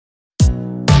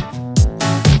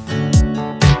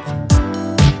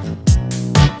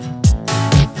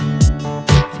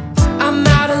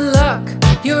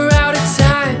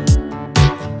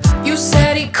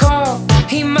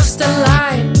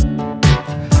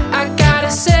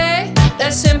say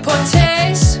that's in poor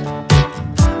taste.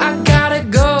 I gotta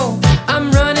go, I'm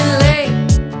running late.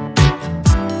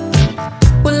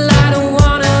 Well, I don't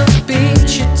wanna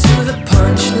beat you to the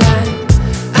punchline.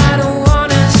 I don't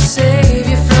wanna save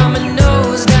you from a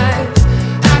nosedive.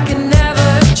 I can never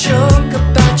joke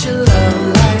about your love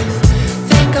life.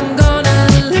 Think I'm gonna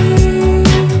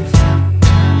leave.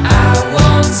 I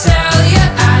won't tell you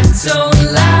I don't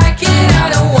like it. I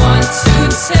don't want to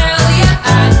tell you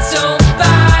I don't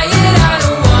buy it. I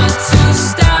don't want to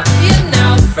stop you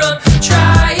now from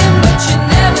trying, but you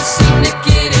never seem to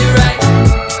get it right.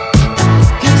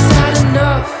 He's had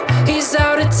enough, he's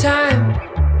out of time.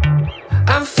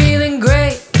 I'm feeling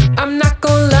great, I'm not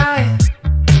gonna lie.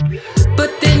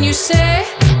 But then you say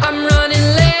I'm running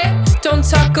late. Don't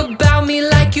talk about me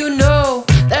like you know,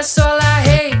 that's all I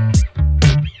hate.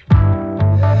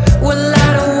 Well, I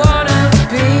don't wanna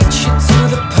beat you to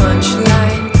the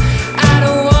punchline. I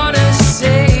don't wanna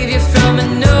save you from a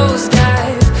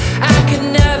nosedive. I could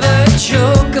never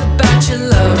joke about your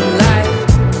love life.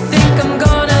 Think I'm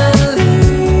gonna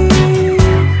leave.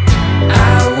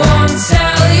 I won't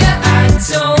tell you I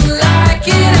don't like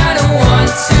it. I don't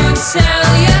want to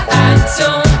tell you I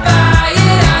don't buy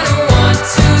it. I don't want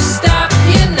to stop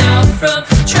you now from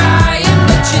trying,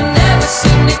 but you never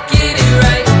seem to get it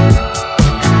right.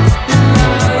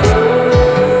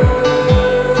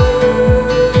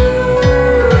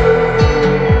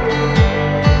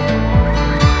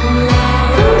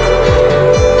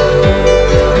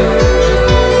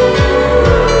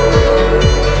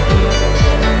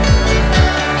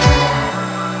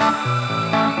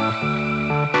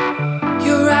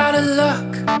 You're out of luck,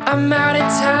 I'm out of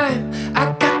time. I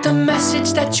got the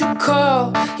message that you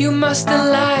call, you must have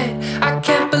lied. I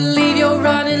can't believe you're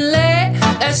running late.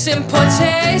 That's in poor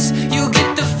taste. You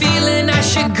get the feeling I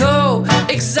should go.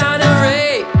 Exonerate.